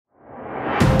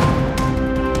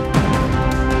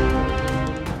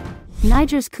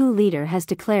Niger's coup leader has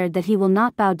declared that he will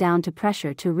not bow down to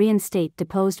pressure to reinstate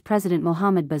deposed President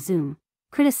Mohamed Bazoum,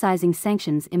 criticizing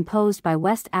sanctions imposed by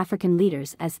West African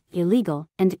leaders as illegal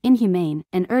and inhumane,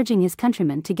 and urging his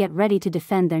countrymen to get ready to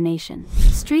defend their nation.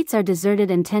 Streets are deserted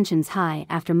and tensions high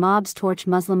after mobs torch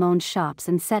Muslim-owned shops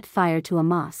and set fire to a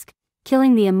mosque,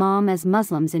 killing the imam as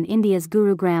Muslims in India's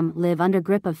Gurugram live under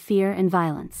grip of fear and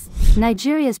violence.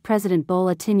 Nigeria's President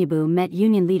Bola Tinubu met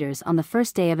union leaders on the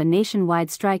first day of a nationwide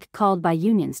strike called by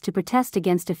unions to protest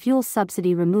against a fuel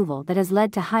subsidy removal that has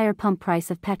led to higher pump price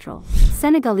of petrol.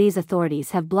 Senegalese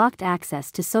authorities have blocked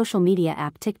access to social media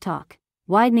app TikTok,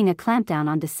 widening a clampdown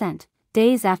on dissent,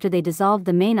 days after they dissolved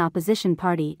the main opposition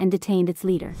party and detained its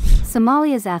leader.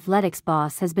 Somalia's athletics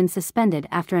boss has been suspended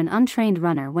after an untrained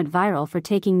runner went viral for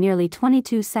taking nearly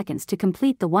 22 seconds to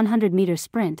complete the 100-meter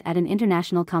sprint at an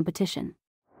international competition.